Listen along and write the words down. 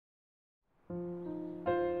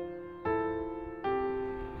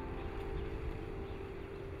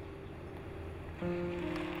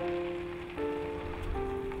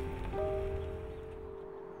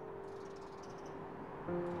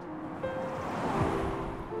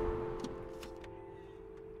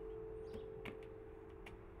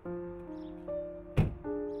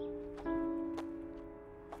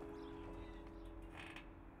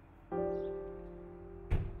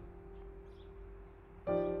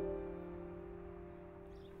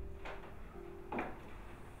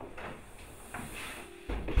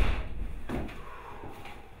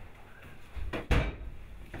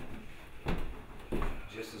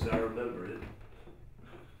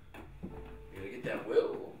get that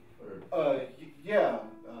will? Yeah,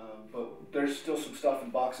 but there's still some stuff in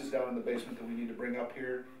boxes down in the basement that we need to bring up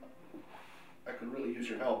here. I could really use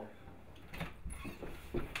your help.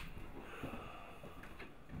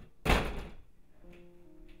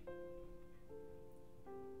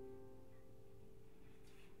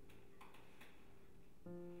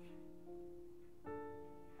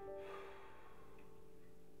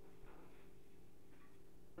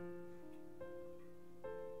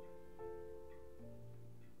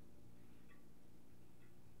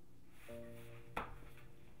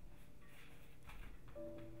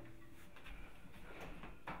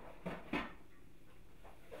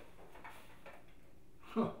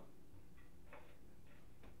 Huh.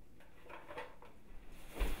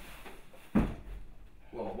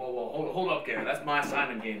 Whoa, hold up, Gary. That's my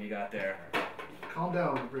assignment game you got there. Calm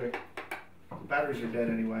down, Rick. The batteries are dead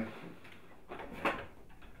anyway.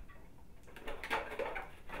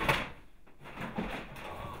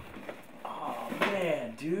 Oh,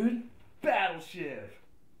 man, dude. Battleship.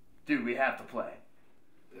 Dude, we have to play.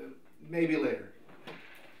 Maybe later.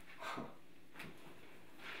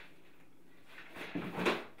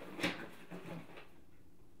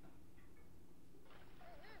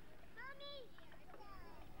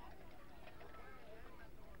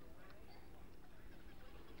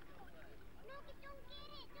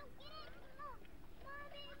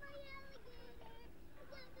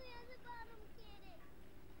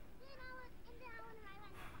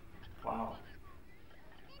 Wow.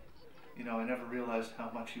 You know, I never realized how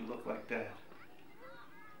much you look like Dad.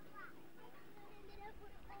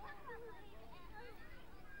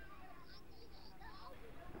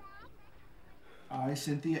 I,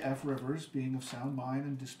 Cynthia F. Rivers, being of sound mind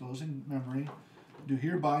and disposing memory, do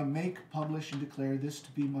hereby make, publish, and declare this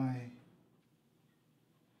to be my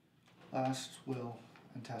last will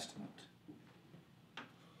and testament.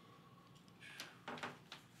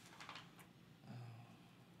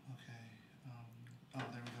 There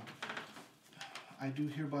we go. I do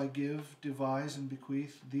hereby give, devise, and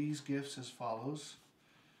bequeath these gifts as follows.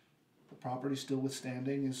 The property still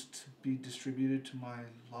withstanding is to be distributed to my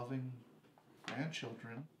loving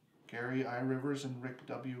grandchildren, Gary I. Rivers and Rick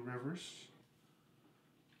W. Rivers,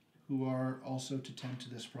 who are also to tend to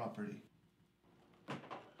this property.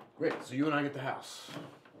 Great, so you and I get the house.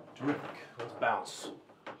 Terrific, let's bounce.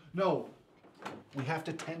 No, we have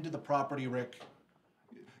to tend to the property, Rick.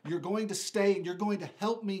 You're going to stay and you're going to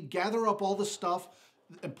help me gather up all the stuff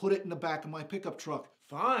and put it in the back of my pickup truck.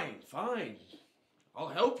 Fine. I'll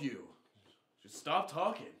help you. Just stop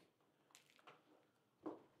talking.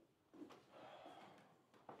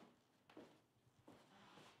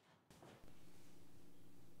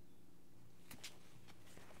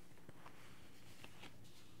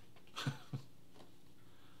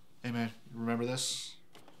 Hey man, remember this?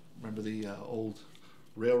 Remember the old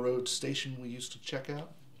railroad station we used to check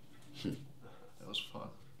out? That was fun.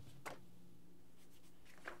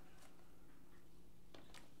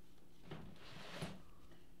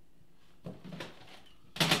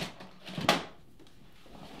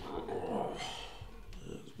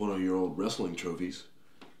 It's one of your old wrestling trophies.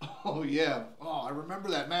 Oh yeah. Oh, I remember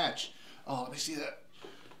that match. Oh, let me see that.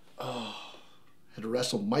 Oh, had to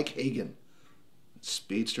wrestle Mike Hagan.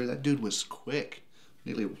 Speedster, that dude was quick.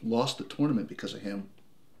 Nearly lost the tournament because of him.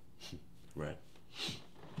 Right.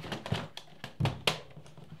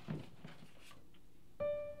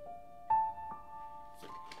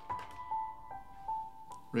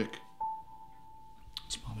 Rick,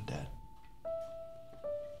 it's Mom and Dad.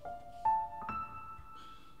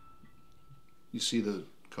 You see the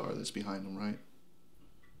car that's behind them, right?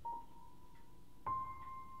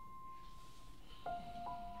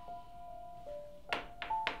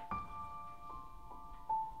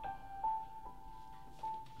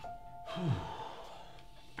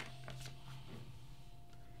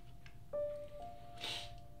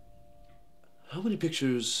 How many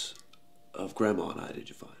pictures of Grandma and I did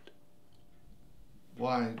you find?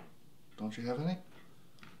 Why? Don't you have any?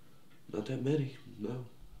 Not that many, no.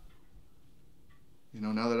 You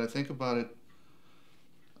know, now that I think about it,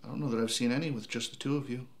 I don't know that I've seen any with just the two of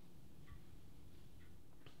you.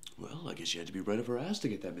 Well, I guess you had to be right up her ass to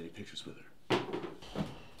get that many pictures with her.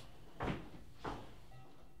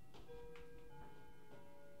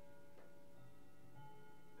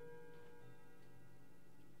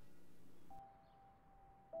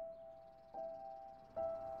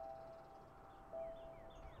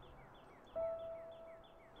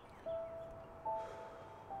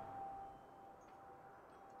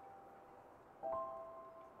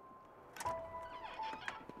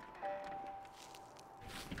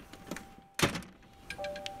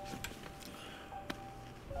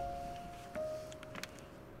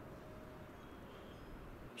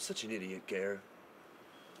 such an idiot, Gare.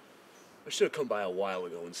 I should have come by a while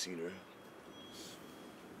ago and seen her.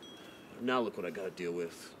 Now look what I gotta deal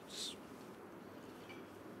with. Just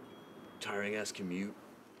tiring ass commute,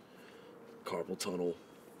 carpal tunnel.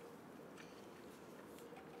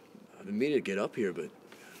 I've been meaning to get up here, but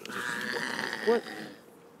what?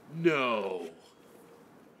 No.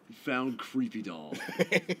 You found Creepy Doll.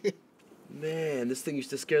 Man, this thing used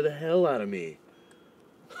to scare the hell out of me.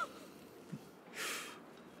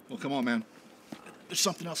 Well, come on, man. There's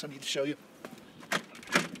something else I need to show you.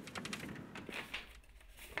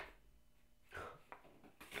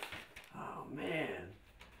 Oh, man.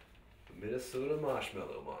 The Minnesota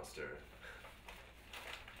Marshmallow Monster.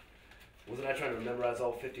 Wasn't I trying to memorize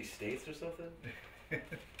all 50 states or something?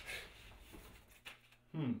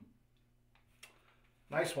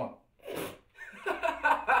 Nice one.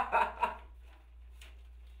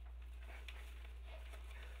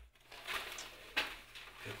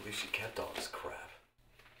 Can't believe she kept all this crap.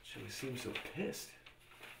 She always seemed so pissed.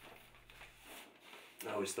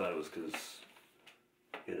 I always thought it was because,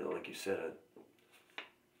 you know, like you said,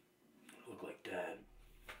 I look like Dad.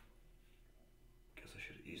 Guess I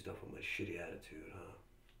should have eased up on my shitty attitude, huh?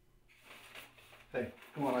 Hey,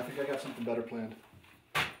 come on, I think I got something better planned.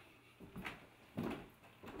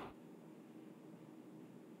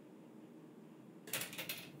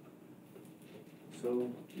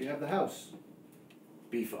 So, you have the house.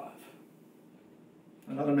 B5.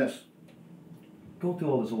 Another miss. Going through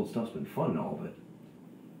all this old stuff's been fun and all, but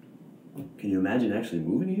Can you imagine actually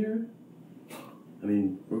moving here? I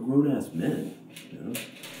mean, we're grown-ass men, you know?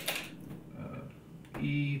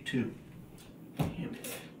 E2. Damn it.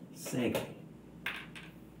 Sank me.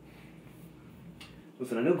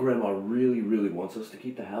 Listen, I know Grandma really, really wants us to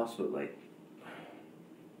keep the house, but like,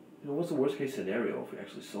 you know, what's the worst case scenario if we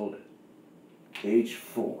actually sold it? Age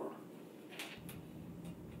 4.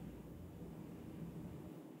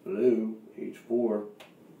 Hello, age 4.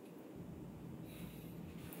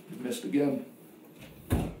 You missed again.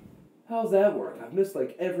 How's that work? I've missed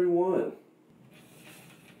like every one.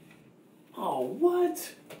 Oh,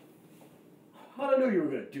 what? How'd I know you were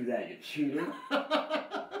gonna do that, you cheater?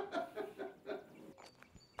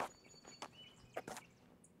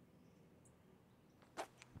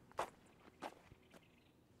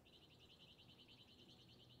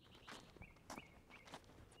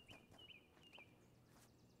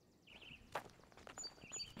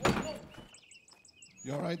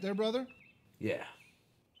 You all right there, brother? Yeah.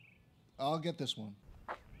 I'll get this one.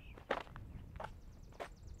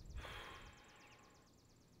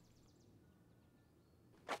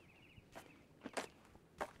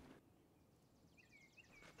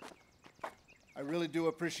 I really do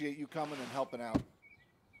appreciate you coming and helping out.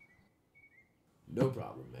 No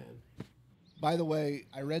problem, man. By the way,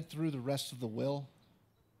 I read through the rest of the will.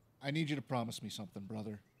 I need you to promise me something,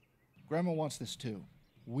 brother. Grandma wants this too.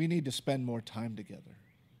 We need to spend more time together.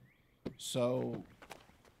 So,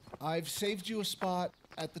 I've saved you a spot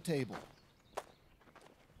at the table.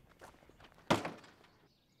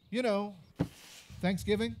 You know,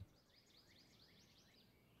 Thanksgiving.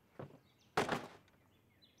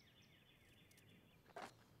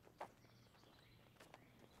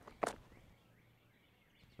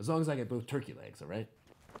 As long as I get both turkey legs, all right?